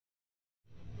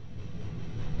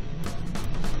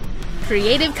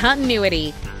creative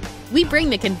continuity. We bring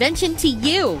the convention to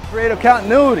you. Creative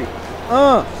continuity.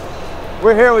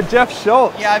 We're here with Jeff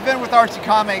Shultz. Yeah, I've been with Archie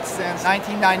Comics since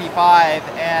 1995,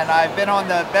 and I've been on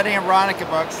the Betty and Veronica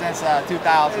book since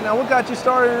 2000. Hey, now, what got you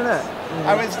started in that?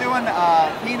 I was doing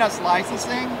Peanuts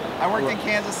licensing. I worked in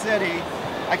Kansas City.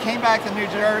 I came back to New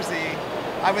Jersey.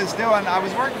 I was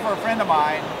working for a friend of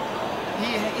mine.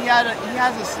 He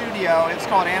has a studio. It's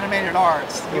called Animated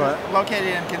Arts. He was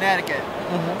located in Connecticut,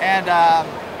 and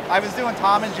I was doing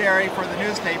Tom and Jerry for the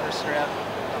newspaper strip,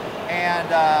 and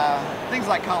things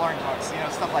like coloring books,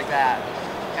 stuff like that.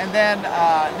 And then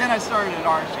I started at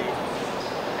Archie,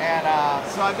 and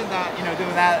so I've been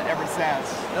doing that ever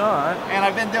since. All right. And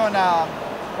I've been doing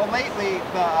well lately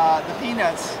the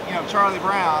Peanuts, Charlie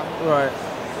Brown. Right.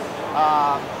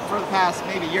 For the past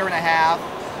maybe year and a half,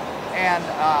 and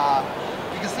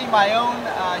you can see my own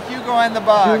Hugo and the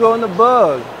Bug. Hugo and the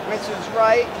Bug, which is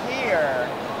right here.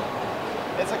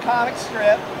 It's a comic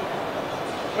strip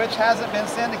which hasn't been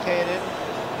syndicated.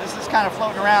 This is kind of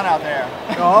floating around out there.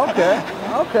 Oh, okay.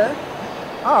 Okay.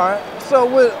 All right. So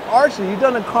with Archie, you've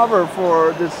done a cover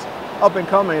for this up and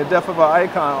coming, Death of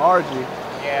Icon, Archie.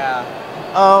 Yeah.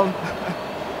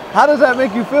 How does that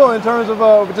make you feel in terms of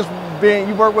just being,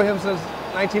 you worked with him since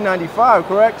 1995,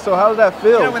 correct? So how does that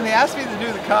feel? When they asked me to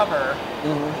do the cover,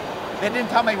 they didn't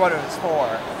tell me what it was for.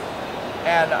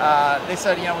 And they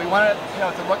said, we want it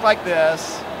to look like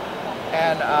this.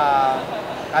 And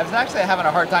I was actually having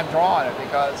a hard time drawing it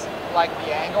because like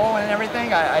the angle and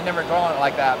everything, I never drawn it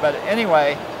like that. But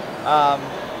anyway,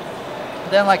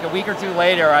 then like a week or two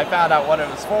later, I found out what it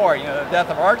was for, the Death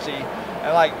of Archie.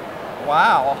 And like,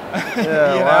 wow.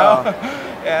 Yeah, wow.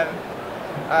 And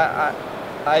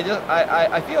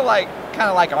I feel like kind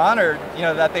of like honored,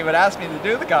 that they would ask me to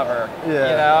do the cover.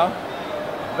 Yeah.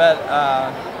 But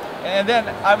and then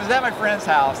I was at my friend's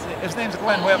house. His name's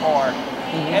Glenn Whitmore,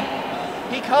 and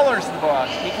he colors the book.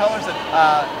 He colors the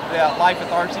Life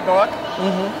with Archie book.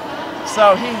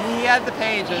 So he had the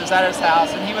pages at his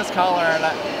house, and he was coloring,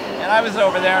 and I was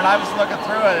over there, and I was looking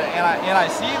through it, and I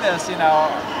see this,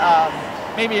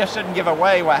 maybe I shouldn't give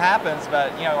away what happens,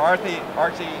 but Archie,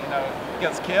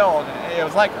 gets killed. It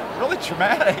was like really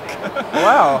traumatic.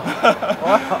 Wow.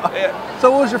 Wow. Yeah. So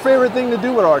what was your favorite thing to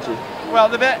do with Archie? Well,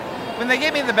 when they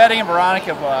gave me the Betty and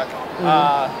Veronica book,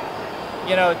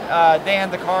 Dan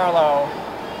DiCarlo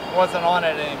wasn't on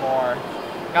it anymore.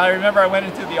 And I remember I went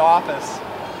into the office,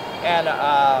 and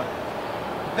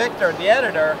Victor, the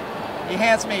editor, he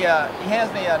hands me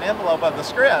an envelope of the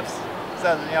scripts.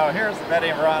 Says, here's the Betty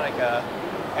and Veronica.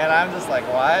 And I'm just like,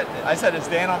 what? I said, is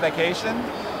Dan on vacation?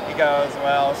 He goes,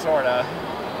 well, sorta.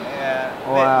 Yeah.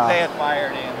 Wow. They had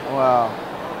fired him. Wow.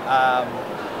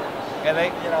 And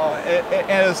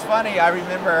it was funny. I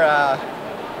remember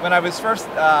when I was first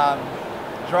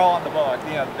drawing the book,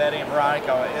 Betty and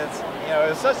Veronica. It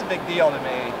was such a big deal to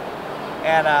me,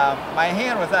 and my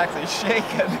hand was actually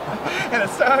shaking, and it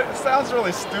sounds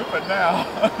really stupid now,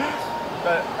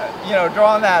 but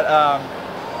drawing that,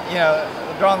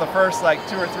 drawing the first like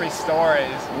 2 or 3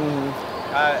 stories,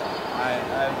 I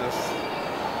don't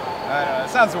know, it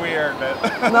sounds weird,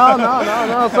 but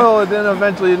no. So then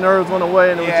eventually the nerves went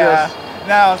away, and it was just.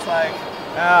 Now it's like,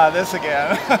 this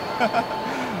again.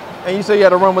 And you say you had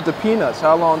to run with the Peanuts.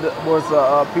 How long was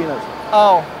Peanuts?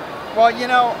 Oh, well,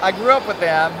 I grew up with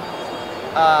them.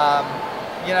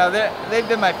 They've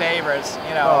been my favorites.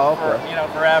 For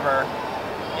forever.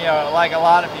 Like a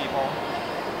lot of people.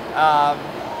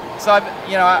 So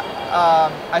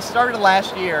I started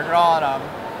last year drawing them.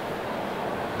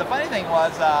 The funny thing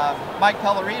was, Mike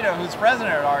Pellerito, who's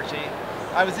president at Archie,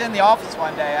 I was in the office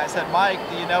one day. I said, Mike,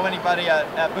 do you know anybody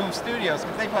at Boom Studios?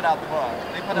 Because they put out the book.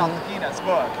 They put out the Peanuts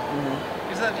book.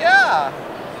 He said, yeah,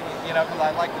 because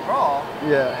I like to draw.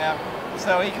 Yeah. And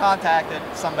so he contacted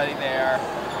somebody there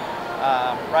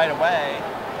right away,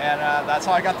 and that's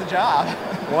how I got the job.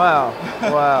 Wow.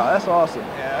 Wow, that's awesome.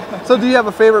 Yeah. So do you have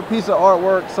a favorite piece of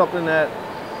artwork, something that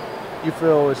you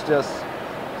feel is just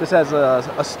has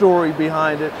a story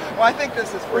behind it? Well, I think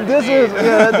this is pretty This neat. is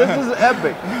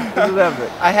epic. This is epic.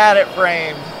 I had it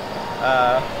framed.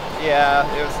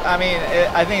 It was.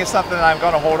 I think it's something that I'm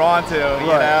going to hold on to.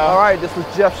 All right. This was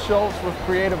Jeff Shultz with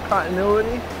Creative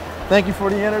Continuity. Thank you for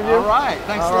the interview. All right.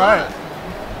 Thanks a lot.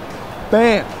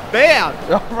 Bam. Bam.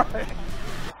 All right.